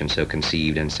any nation so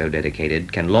conceived and so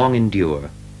dedicated can long endure.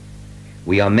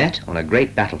 We are met on a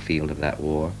great battlefield of that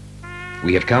war.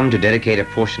 We have come to dedicate a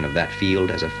portion of that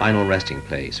field as a final resting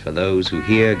place for those who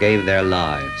here gave their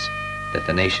lives that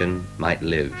the nation might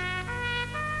live.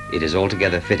 It is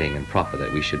altogether fitting and proper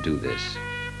that we should do this.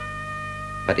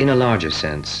 But in a larger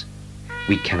sense,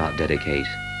 we cannot dedicate,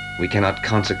 we cannot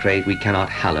consecrate, we cannot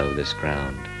hallow this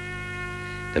ground.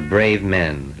 The brave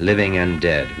men, living and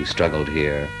dead, who struggled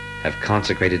here, have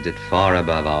consecrated it far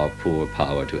above our poor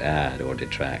power to add or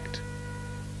detract.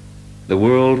 The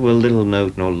world will little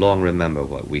note nor long remember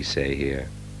what we say here,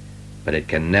 but it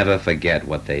can never forget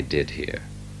what they did here.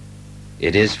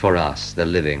 It is for us, the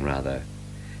living rather,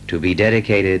 to be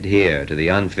dedicated here to the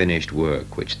unfinished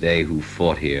work which they who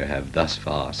fought here have thus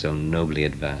far so nobly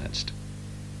advanced.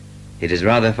 It is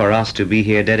rather for us to be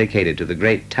here dedicated to the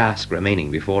great task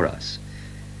remaining before us,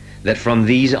 that from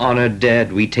these honored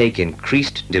dead we take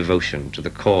increased devotion to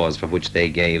the cause for which they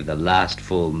gave the last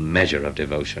full measure of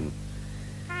devotion,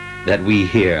 that we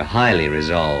here highly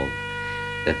resolve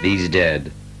that these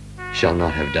dead shall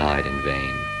not have died in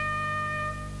vain,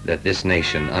 that this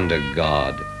nation under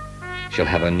God shall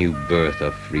have a new birth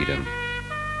of freedom,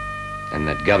 and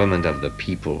that government of the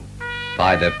people,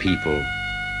 by the people,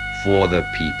 for the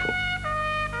people,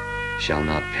 shall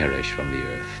not perish from the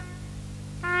earth.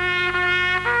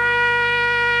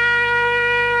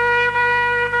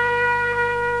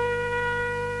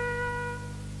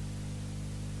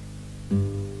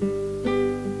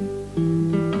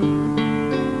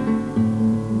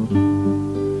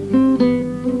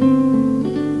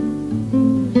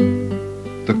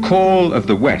 The call of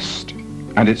the West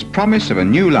and its promise of a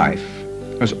new life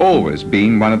has always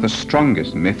been one of the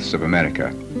strongest myths of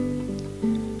America.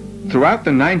 Throughout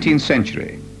the 19th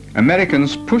century,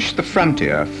 Americans pushed the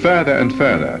frontier further and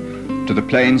further to the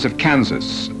plains of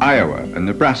Kansas, Iowa, and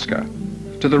Nebraska,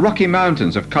 to the Rocky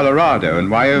Mountains of Colorado and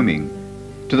Wyoming,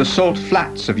 to the salt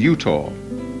flats of Utah,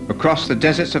 across the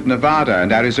deserts of Nevada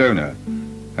and Arizona,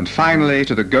 and finally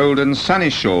to the golden sunny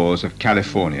shores of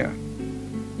California.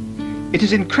 It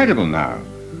is incredible now,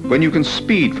 when you can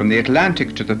speed from the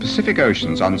Atlantic to the Pacific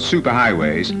Oceans on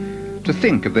superhighways, to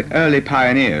think of the early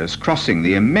pioneers crossing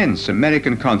the immense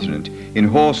American continent in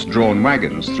horse-drawn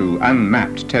wagons through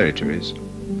unmapped territories.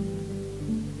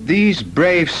 These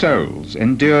brave souls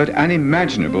endured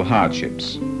unimaginable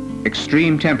hardships,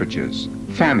 extreme temperatures,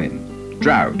 famine,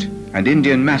 drought, and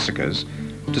Indian massacres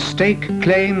to stake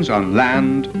claims on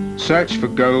land, search for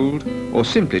gold, or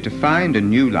simply to find a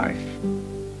new life.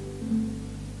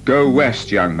 "Go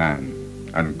west, young man,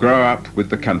 and grow up with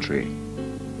the country,"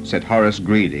 said Horace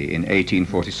Greeley in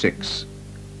 1846,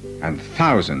 and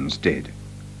thousands did.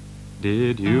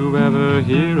 Did you ever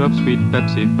hear of sweet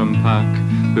Betsy from Pack,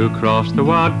 who crossed the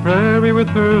wide prairie with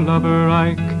her lover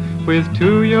Ike, with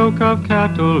 2 yoke of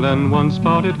cattle and 1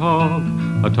 spotted hog,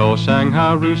 a tall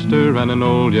Shanghai rooster and an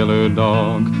old yellow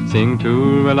dog? Sing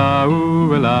too-la,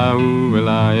 ooh-la,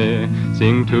 ooh-la, eh.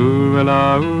 Sing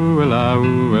too-la, ooh-la,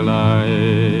 ooh-la,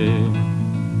 eh.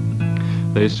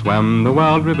 They swam the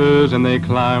wild rivers and they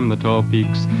climbed the tall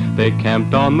peaks. They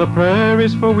camped on the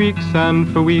prairies for weeks and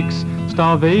for weeks.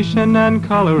 Starvation and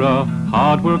cholera,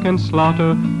 hard work and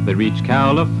slaughter, they reached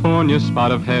California,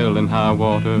 spot of hell and high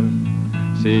water.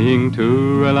 Sing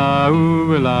too-la,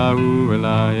 ooh-la,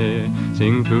 ooh-la, eh.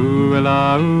 Sing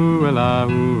too-la, ooh-la,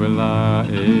 ooh-la,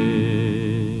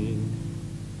 eh.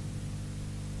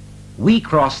 We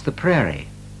crossed the prairie,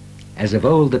 as of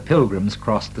old the pilgrims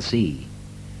crossed the sea,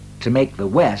 to make the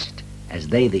West, as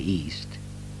they the East,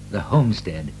 the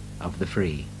homestead of the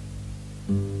free.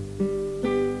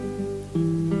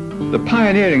 The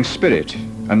pioneering spirit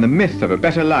and the myth of a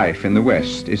better life in the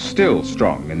West is still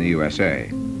strong in the USA.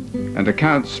 and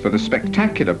accounts for the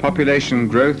spectacular population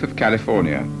growth of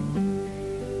California.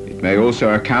 It may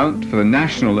also account for the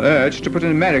national urge to put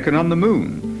an American on the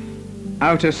moon,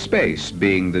 outer space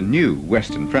being the new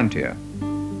Western frontier.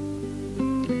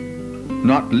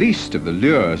 Not least of the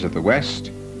lures of the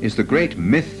West is the great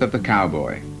myth of the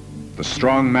cowboy, the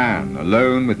strong man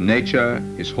alone with nature,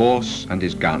 his horse and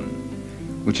his gun,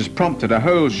 which has prompted a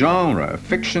whole genre of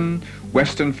fiction,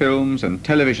 Western films and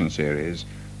television series,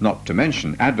 not to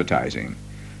mention advertising.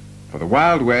 For the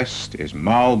Wild West is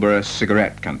Marlboro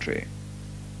cigarette country.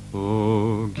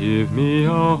 Oh, give me a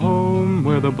home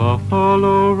where the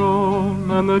buffalo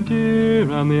roam and the deer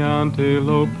and the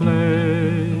antelope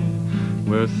play,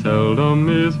 where seldom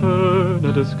is heard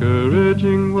a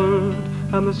discouraging word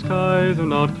and the skies are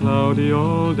not cloudy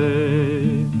all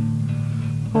day.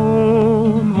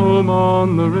 Home, home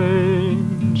on the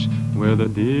range, where the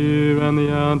deer and the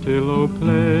antelope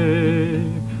play,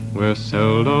 where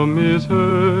seldom is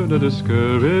heard a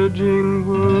discouraging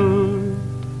word,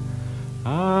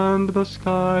 and the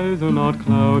skies are not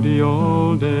cloudy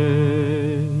all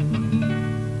day.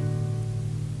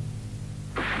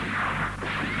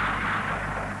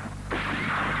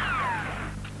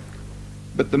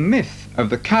 But the myth of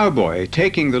the cowboy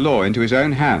taking the law into his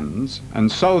own hands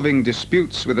and solving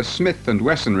disputes with a Smith &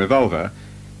 Wesson revolver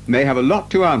may have a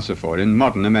lot to answer for in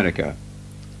modern America.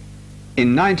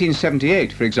 In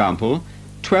 1978, for example,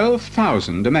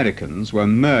 12,000 Americans were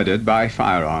murdered by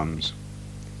firearms.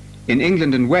 In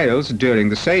England and Wales during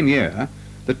the same year,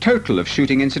 the total of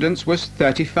shooting incidents was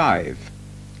 35.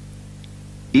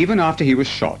 Even after he was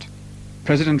shot,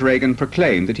 President Reagan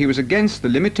proclaimed that he was against the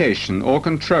limitation or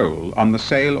control on the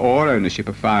sale or ownership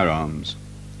of firearms.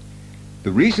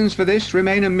 The reasons for this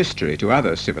remain a mystery to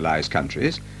other civilized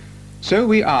countries, so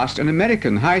we asked an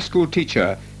American high school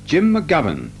teacher, Jim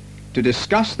McGovern, to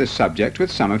discuss this subject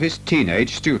with some of his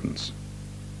teenage students.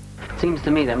 It seems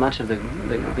to me that much of the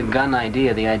gun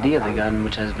idea, the idea of the gun,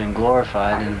 which has been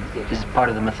glorified and is part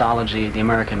of the mythology, the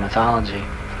American mythology,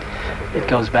 it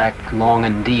goes back long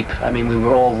and deep. I mean, we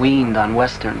were all weaned on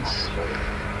Westerns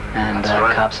and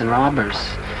cops and robbers.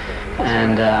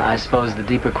 And I suppose the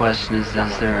deeper question is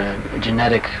there a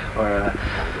genetic or a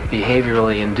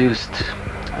behaviorally induced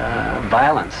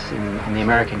violence in the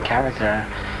American character?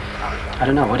 I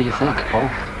don't know. What do you think, Paul?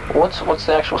 What's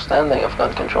the actual standing of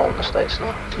gun control in the States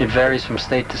now? It varies from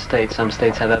state to state. Some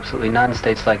states have absolutely none.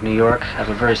 States like New York have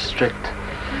a very strict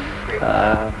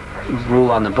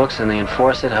rule on the books and they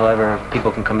enforce it. However,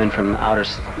 people can come in from outer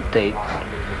state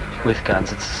with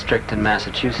guns. It's strict in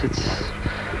Massachusetts,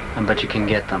 but you can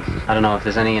get them. I don't know if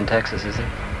there's any in Texas, is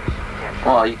there?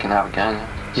 Well, you can have a gun.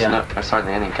 Yeah. There's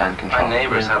hardly any gun control. My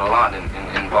neighbors had a lot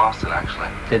in Boston, actually.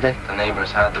 Did they? The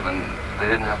neighbors had them, and they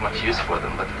didn't have much use for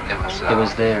them, but it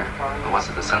was there. Was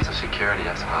it the sense of security,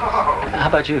 I suppose? How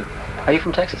about you? Are you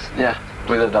from Texas? Yeah,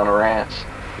 we lived on a ranch.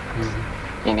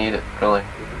 You need it, really.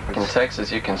 In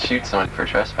Texas, you can shoot somebody for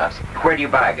trespassing. Where do you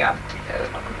buy a gun?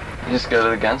 You just go to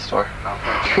the gun store.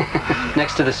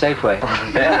 Next to the Safeway.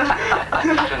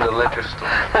 In the liquor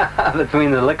store.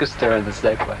 Between the liquor store and the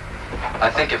Safeway. I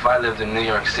think if I lived in New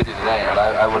York City today,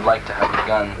 I would like to have a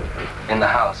gun in the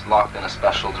house, locked in a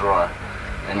special drawer,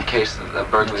 in case a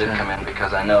burglar did come in,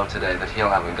 because I know today that he'll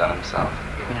have a gun himself.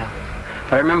 Yeah.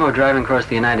 But I remember driving across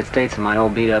the United States in my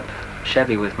old beat-up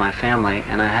Chevy with my family,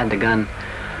 and I had the gun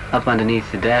up underneath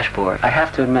the dashboard. I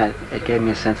have to admit, it gave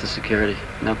me a sense of security,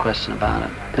 no question about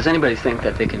it. Does anybody think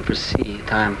that they can foresee a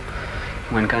time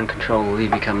when gun control will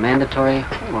either become mandatory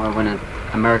or when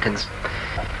Americans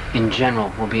in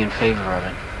general will be in favor of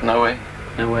it? No way.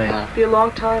 No way. No. Be a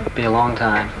long time. Be a long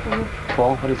time.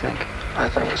 Paul, what do you think? I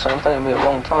think the same thing. It'll be a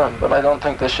long time, but I don't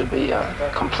think there should be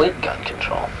complete gun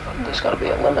control. There's got to be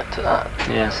a limit to that.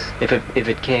 Yes. If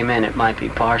it came in, it might be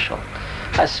partial.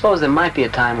 I suppose there might be a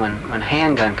time when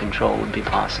handgun control would be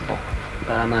possible,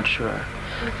 but I'm not sure.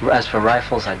 As for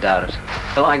rifles, I doubt it.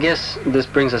 Well, I guess this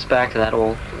brings us back to that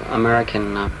old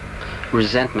American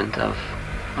resentment of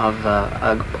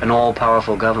an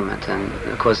all-powerful government, and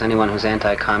of course anyone who's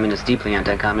anti-communist, deeply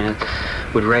anti-communist,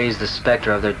 would raise the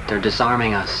specter of they're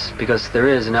disarming us, because there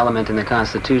is an element in the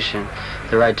Constitution,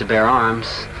 the right to bear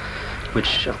arms,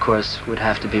 which of course would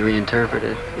have to be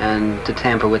reinterpreted, and to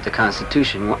tamper with the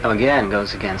Constitution again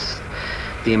goes against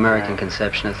the American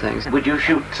conception of things. Would you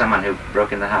shoot someone who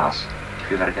broke in the house if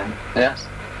you had a gun? Yes,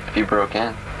 if you broke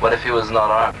in. What if he was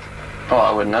not armed? Oh,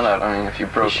 I wouldn't know that. I mean, if you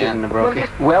broke shouldn't in. have broke in.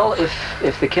 Well,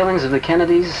 if the killings of the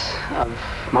Kennedys, of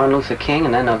Martin Luther King,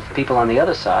 and then of people on the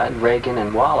other side, Reagan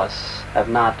and Wallace, have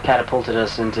not catapulted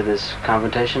us into this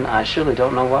confrontation, I surely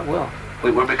don't know what will.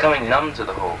 We're becoming numb to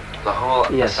the whole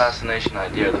Yes. assassination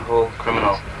idea, the whole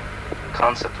criminal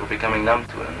concept. We're becoming numb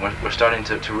to it, and we're starting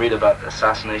to read about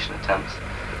assassination attempts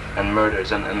and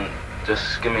murders and just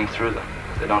skimming through them.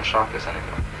 They don't shock us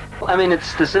anymore. I mean,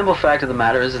 it's the simple fact of the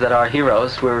matter is that our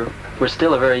heroes, we're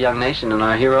still a very young nation, and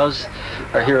our heroes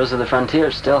are heroes of the frontier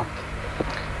still.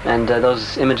 And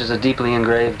those images are deeply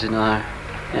engraved in our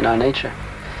nature.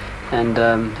 And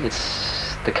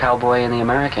it's the cowboy and the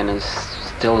American is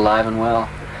still alive and well.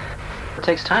 It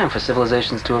takes time for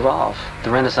civilizations to evolve.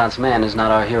 The Renaissance man is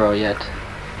not our hero yet.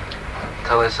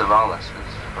 Till they evolve us.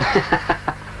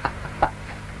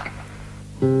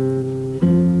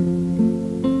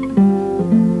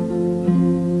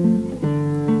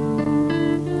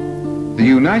 The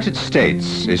United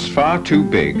States is far too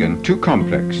big and too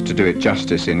complex to do it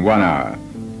justice in 1 hour,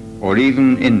 or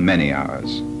even in many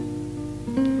hours.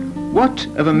 What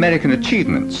of American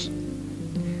achievements?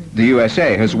 The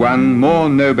USA has won more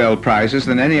Nobel Prizes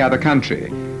than any other country,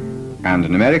 and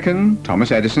an American,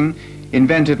 Thomas Edison,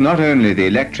 invented not only the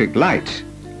electric light,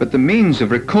 but the means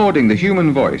of recording the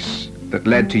human voice that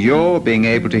led to your being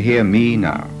able to hear me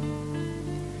now.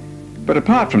 But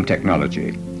apart from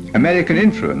technology, American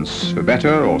influence, for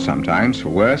better or sometimes for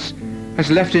worse, has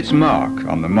left its mark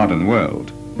on the modern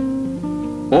world.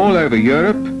 All over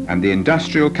Europe and the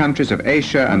industrial countries of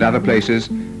Asia and other places,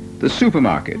 the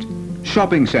supermarket,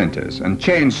 shopping centers and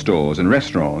chain stores and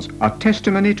restaurants are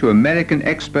testimony to American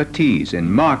expertise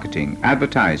in marketing,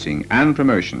 advertising and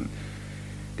promotion,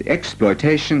 the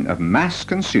exploitation of mass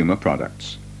consumer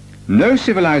products. No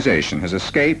civilization has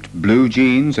escaped blue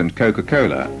jeans and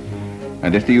Coca-Cola,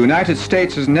 and if the United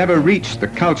States has never reached the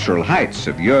cultural heights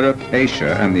of Europe,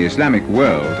 Asia and the Islamic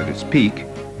world at its peak,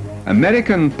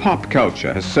 American pop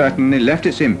culture has certainly left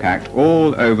its impact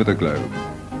all over the globe.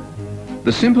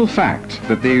 The simple fact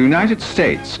that the United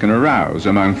States can arouse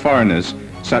among foreigners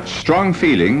such strong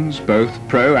feelings, both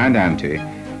pro and anti,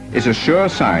 is a sure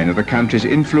sign of the country's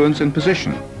influence and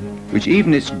position, which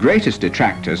even its greatest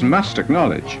detractors must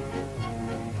acknowledge.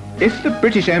 If the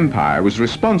British Empire was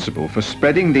responsible for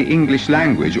spreading the English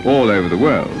language all over the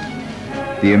world,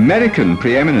 the American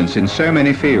preeminence in so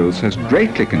many fields has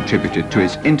greatly contributed to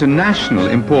its international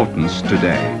importance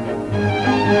today.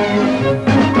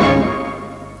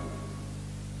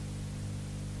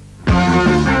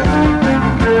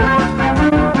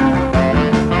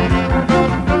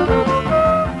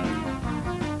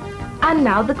 And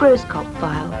now the Grosskopf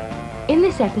file. In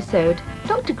this episode,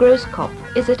 Dr. Grosskopf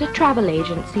is at a travel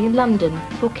agency in London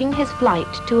booking his flight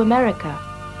to America.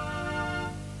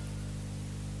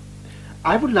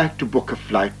 I would like to book a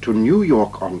flight to New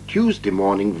York on Tuesday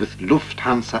morning with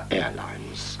Lufthansa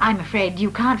Airlines. I'm afraid you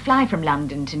can't fly from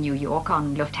London to New York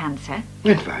on Lufthansa.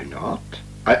 And why not?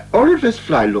 I always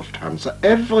fly Lufthansa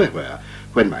everywhere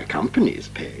when my company is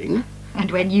paying.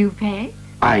 And when you pay?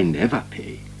 I never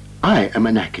pay. I am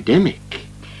an academic.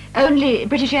 Only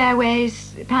British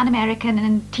Airways, Pan American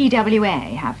and TWA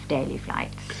have daily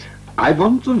flights. I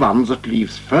want the one that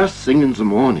leaves first thing in the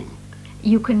morning.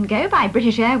 You can go by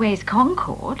British Airways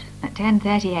Concorde at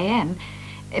 10:30 a.m,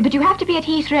 but you have to be at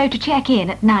Heathrow to check in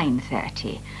at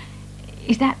 9:30.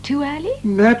 Is that too early?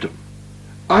 Madam,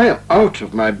 I am out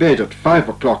of my bed at 5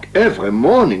 o'clock every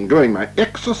morning doing my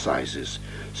exercises.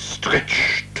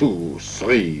 Stretch, 2,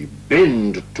 3,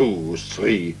 bend, 2,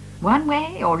 3. One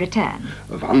way or return?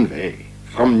 One way.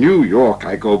 From New York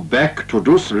I go back to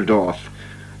Düsseldorf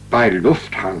by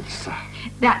Lufthansa.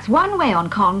 That's one way on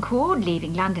Concorde,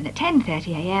 leaving London at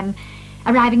 10:30 a.m,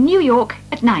 arriving New York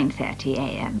at 9:30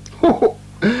 a.m.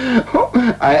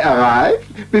 I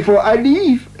arrive before I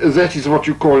leave. That is what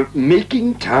you call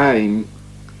making time.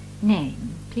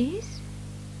 Name, please?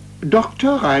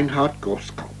 Dr. Reinhard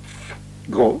Grosskopf.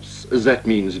 Gross, that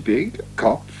means big.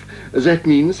 Kopf, that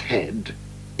means head.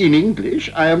 In English,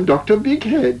 I am Dr.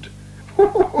 Bighead.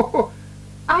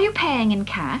 Are you paying in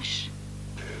cash?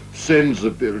 Send the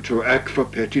bill to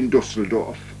Aquapet in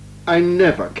Düsseldorf. I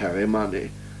never carry money,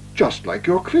 just like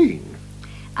your queen.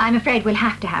 I'm afraid we'll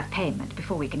have to have payment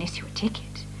before we can issue a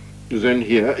ticket. Then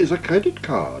here is a credit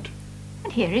card.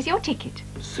 And here is your ticket.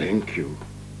 Thank you.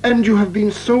 And you have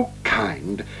been so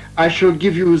kind, I shall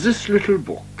give you this little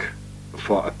book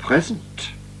for a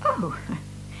present. Oh,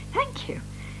 thank you.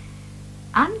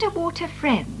 Underwater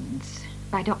Friends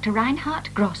by Dr. Reinhard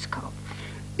Grosskopf.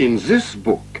 In this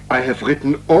book, I have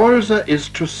written all there is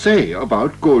to say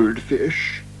about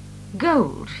goldfish.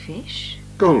 Goldfish?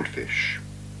 Goldfish.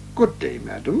 Good day,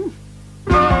 madam.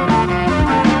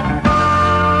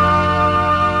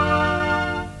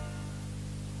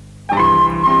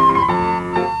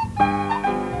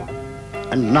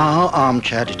 And now,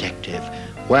 Armchair Detective,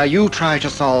 where you try to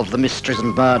solve the mysteries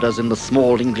and murders in the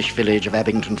small English village of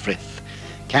Abington Frith.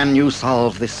 Can you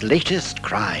solve this latest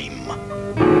crime?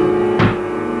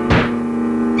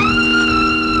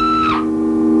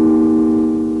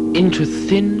 Into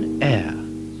thin air.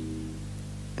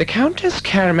 The Countess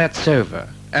Karamazova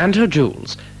and her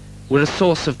jewels were a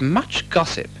source of much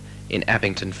gossip in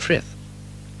Abington Frith.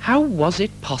 How was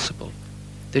it possible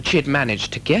that she had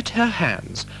managed to get her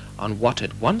hands on what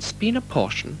had once been a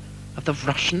portion of the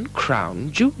Russian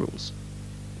crown jewels?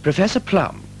 Professor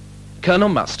Plum, Colonel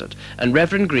Mustard, and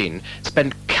Reverend Green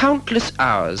spent countless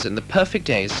hours in the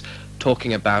perfect ace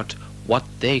talking about what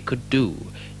they could do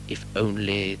if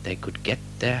only they could get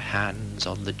their hands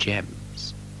on the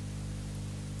gems.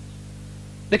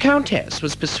 The Countess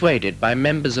was persuaded by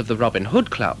members of the Robin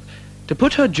Hood Club to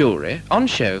put her jewellery on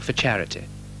show for charity,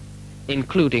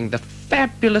 including the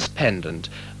fabulous pendant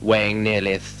weighing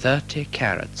nearly 30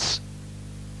 carats.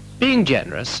 Being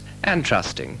generous and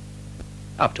trusting,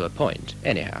 up to a point,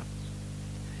 anyhow,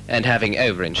 and having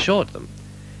over-insured them,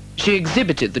 she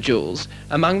exhibited the jewels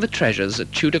among the treasures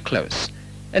at Tudor Close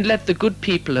and let the good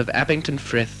people of Abington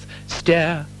Frith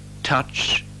stare,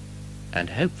 touch,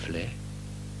 and hopefully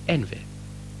envy.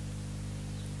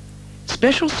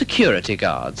 Special security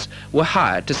guards were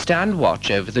hired to stand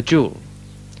watch over the jewel.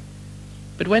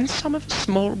 But when some of the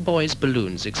small boy's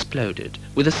balloons exploded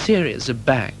with a series of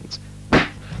bangs,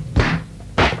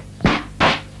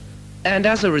 and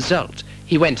as a result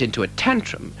he went into a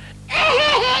tantrum,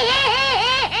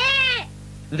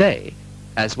 they,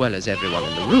 as well as everyone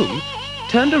in the room,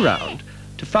 turned around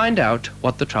to find out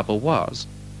what the trouble was.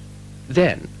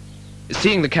 Then,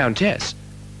 seeing the Countess,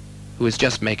 who was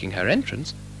just making her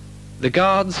entrance, the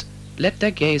guards let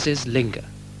their gazes linger.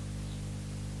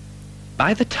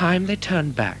 By the time they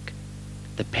turned back,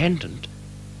 the pendant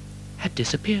had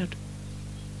disappeared.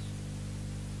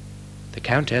 The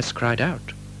Countess cried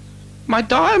out, "My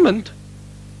diamond!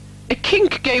 A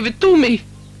kink gave it to me!"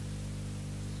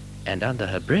 And under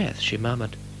her breath she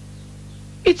murmured,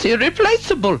 "It's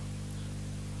irreplaceable!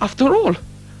 After all,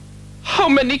 how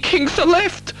many kings are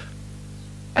left?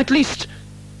 At least,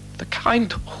 the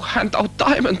kind who hand out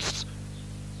diamonds."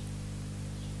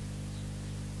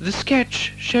 The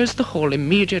sketch shows the hall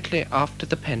immediately after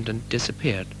the pendant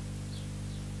disappeared.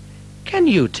 Can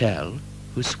you tell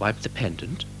who swiped the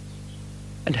pendant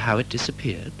and how it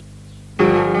disappeared?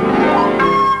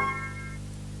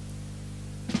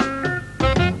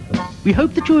 We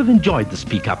hope that you have enjoyed the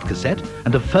Speak Up cassette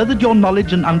and have furthered your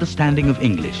knowledge and understanding of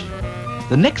English.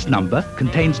 The next number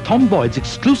contains Tom Boyd's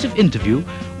exclusive interview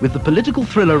with the political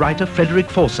thriller writer Frederick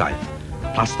Forsyth,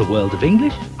 plus the world of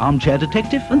English, Armchair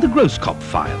Detective, and the Gross Cop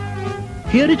file.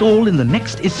 Hear it all in the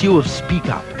next issue of Speak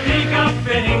Up. Speak up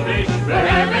in English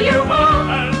wherever you